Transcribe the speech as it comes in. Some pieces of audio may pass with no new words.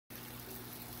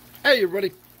Hey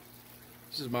everybody,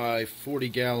 this is my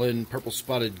 40-gallon Purple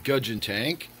Spotted Gudgeon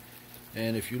Tank,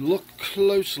 and if you look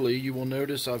closely you will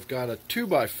notice I've got a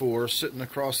 2x4 sitting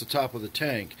across the top of the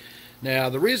tank. Now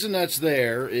the reason that's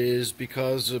there is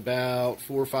because about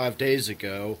 4 or 5 days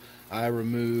ago I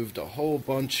removed a whole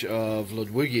bunch of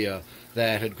Ludwigia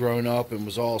that had grown up and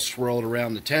was all swirled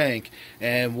around the tank,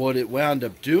 and what it wound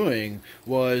up doing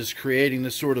was creating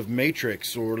this sort of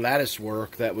matrix or lattice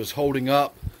work that was holding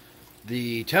up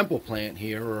the temple plant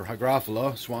here, or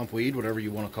hygrophila, swampweed, whatever you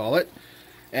want to call it.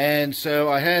 And so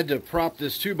I had to prop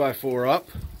this 2x4 up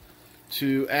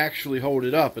to actually hold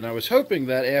it up, and I was hoping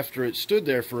that after it stood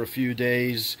there for a few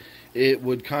days it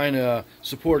would kind of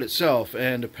support itself,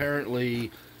 and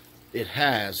apparently it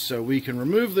has. So we can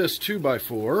remove this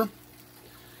 2x4,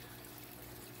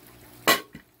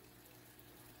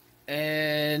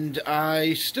 and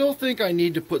I still think I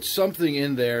need to put something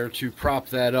in there to prop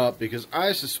that up, because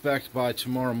I suspect by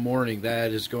tomorrow morning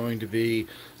that is going to be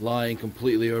lying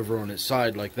completely over on its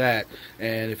side like that.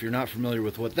 And if you're not familiar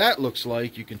with what that looks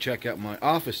like, you can check out my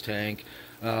office tank,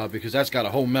 because that's got a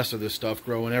whole mess of this stuff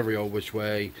growing every old which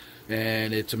way,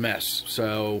 and it's a mess.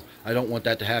 So I don't want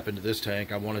that to happen to this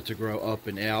tank. I want it to grow up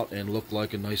and out and look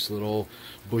like a nice little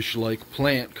bush-like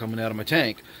plant coming out of my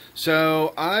tank.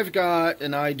 So I've got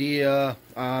an idea.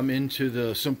 I'm into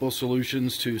the simple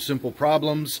solutions to simple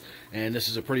problems, and this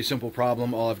is a pretty simple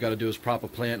problem. All I've got to do is prop a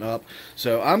plant up.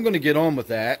 So I'm going to get on with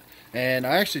that. And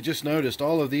I actually just noticed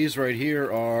all of these right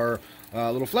here are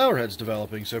little flower heads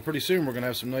developing, so pretty soon we're going to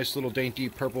have some nice little dainty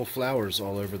purple flowers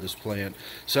all over this plant.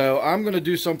 So I'm going to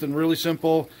do something really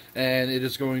simple, and it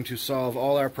is going to solve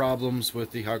all our problems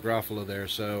with the hygrophila there.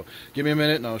 So give me a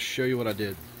minute and I'll show you what I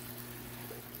did.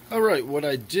 Alright, what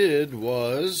I did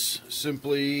was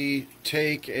simply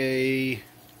take a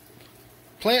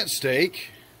plant stake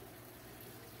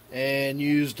and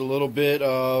used a little bit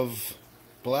of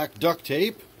black duct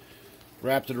tape,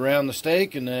 wrapped it around the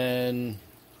stake, and then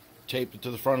taped it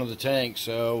to the front of the tank.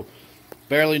 So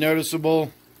barely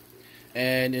noticeable,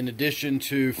 and in addition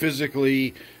to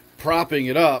physically propping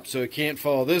it up so it can't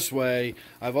fall this way,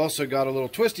 I've also got a little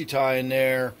twisty tie in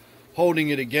there holding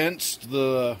it against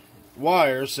the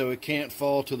wire so it can't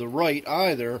fall to the right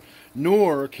either,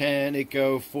 nor can it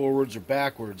go forwards or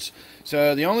backwards.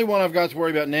 So the only one I've got to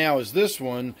worry about now is this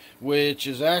one, which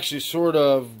is actually sort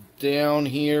of down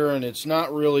here, and it's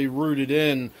not really rooted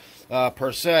in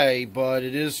per se, but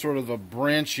it is sort of a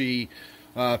branchy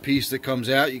piece that comes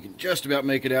out. You can just about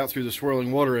make it out through the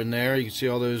swirling water in there. You can see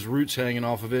all those roots hanging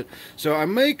off of it. So I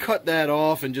may cut that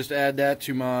off and just add that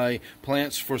to my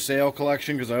plants for sale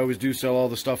collection, because I always do sell all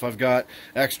the stuff I've got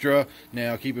extra.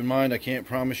 Now keep in mind, I can't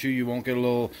promise you won't get a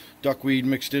little duckweed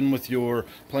mixed in with your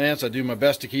plants. I do my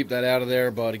best to keep that out of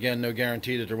there, but again, no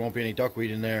guarantee that there won't be any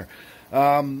duckweed in there.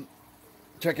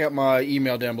 Check out my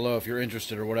email down below if you're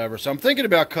interested or whatever. So I'm thinking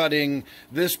about cutting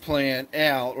this plant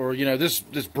out, or this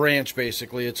branch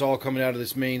basically. It's all coming out of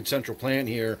this main central plant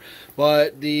here.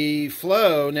 But the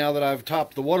flow, now that I've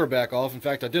topped the water back off, in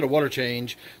fact I did a water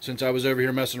change since I was over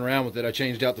here messing around with it. I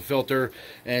changed out the filter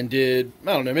and did,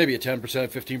 I don't know, maybe a 10%,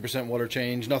 15% water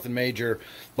change, nothing major.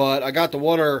 But I got the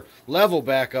water level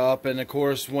back up, and of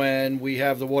course when we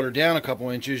have the water down a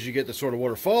couple inches you get the sort of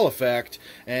waterfall effect,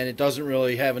 and it doesn't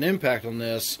really have an impact on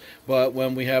this. But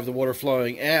when we have the water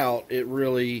flowing out, it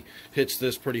really hits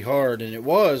this pretty hard, and it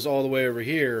was all the way over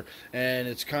here, and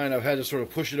it's kind of had to sort of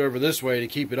push it over this way to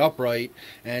keep it upright,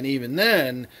 and even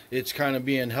then it's kind of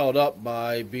being held up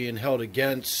by being held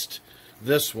against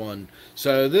this one.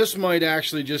 So this might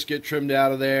actually just get trimmed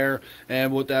out of there,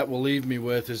 and what that will leave me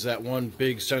with is that one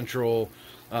big central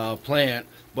plant.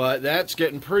 But that's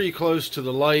getting pretty close to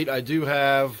the light. I do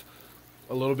have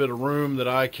a little bit of room that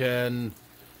I can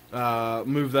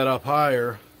move that up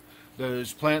higher.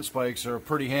 Those plant spikes are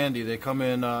pretty handy. They come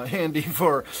in handy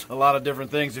for a lot of different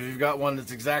things if you've got one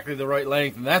that's exactly the right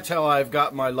length. And that's how I've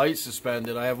got my light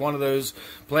suspended. I have one of those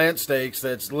plant stakes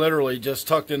that's literally just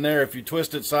tucked in there. If you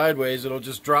twist it sideways, it'll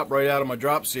just drop right out of my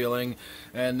drop ceiling.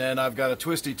 And then I've got a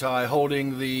twisty tie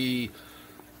holding the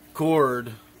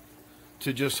cord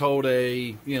to just hold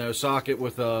a socket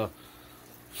with a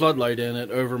floodlight in it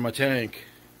over my tank.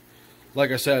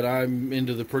 Like I said, I'm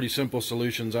into the pretty simple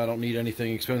solutions. I don't need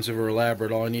anything expensive or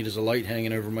elaborate. All I need is a light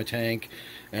hanging over my tank.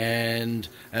 And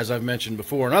as I've mentioned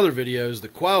before in other videos, the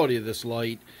quality of this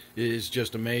light is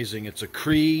just amazing. It's a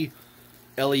Cree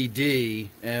LED,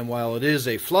 and while it is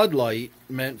a floodlight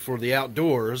meant for the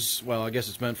outdoors, well, I guess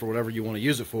it's meant for whatever you want to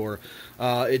use it for,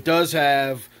 it does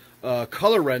have a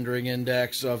color rendering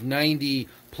index of 90+,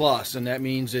 and that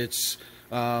means it's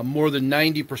more than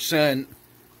 90%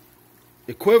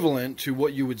 equivalent to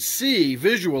what you would see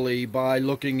visually by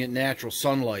looking at natural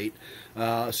sunlight.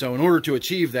 So in order to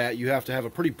achieve that, you have to have a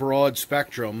pretty broad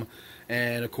spectrum,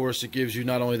 and of course it gives you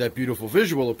not only that beautiful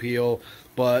visual appeal,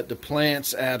 but the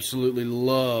plants absolutely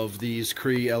love these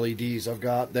Cree LEDs. I've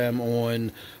got them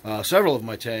on several of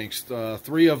my tanks.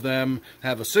 3 of them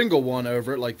have a single one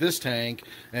over it, like this tank,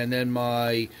 and then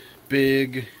my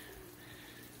big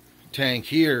tank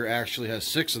here actually has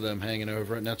 6 of them hanging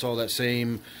over it, and that's all that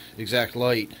same exact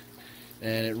light.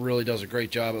 And it really does a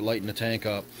great job at lighting the tank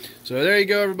up. So there you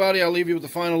go, everybody. I'll leave you with the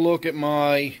final look at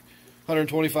my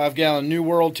 125-gallon New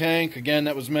World tank. Again,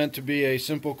 that was meant to be a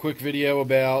simple, quick video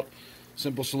about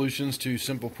simple solutions to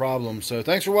simple problems. So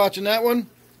thanks for watching that one.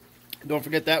 Don't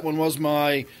forget, that one was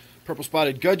my Purple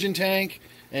Spotted Gudgeon Tank,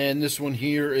 and this one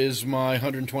here is my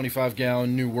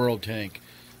 125-gallon New World tank.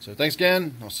 So thanks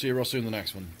again. I'll see you real soon in the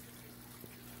next one.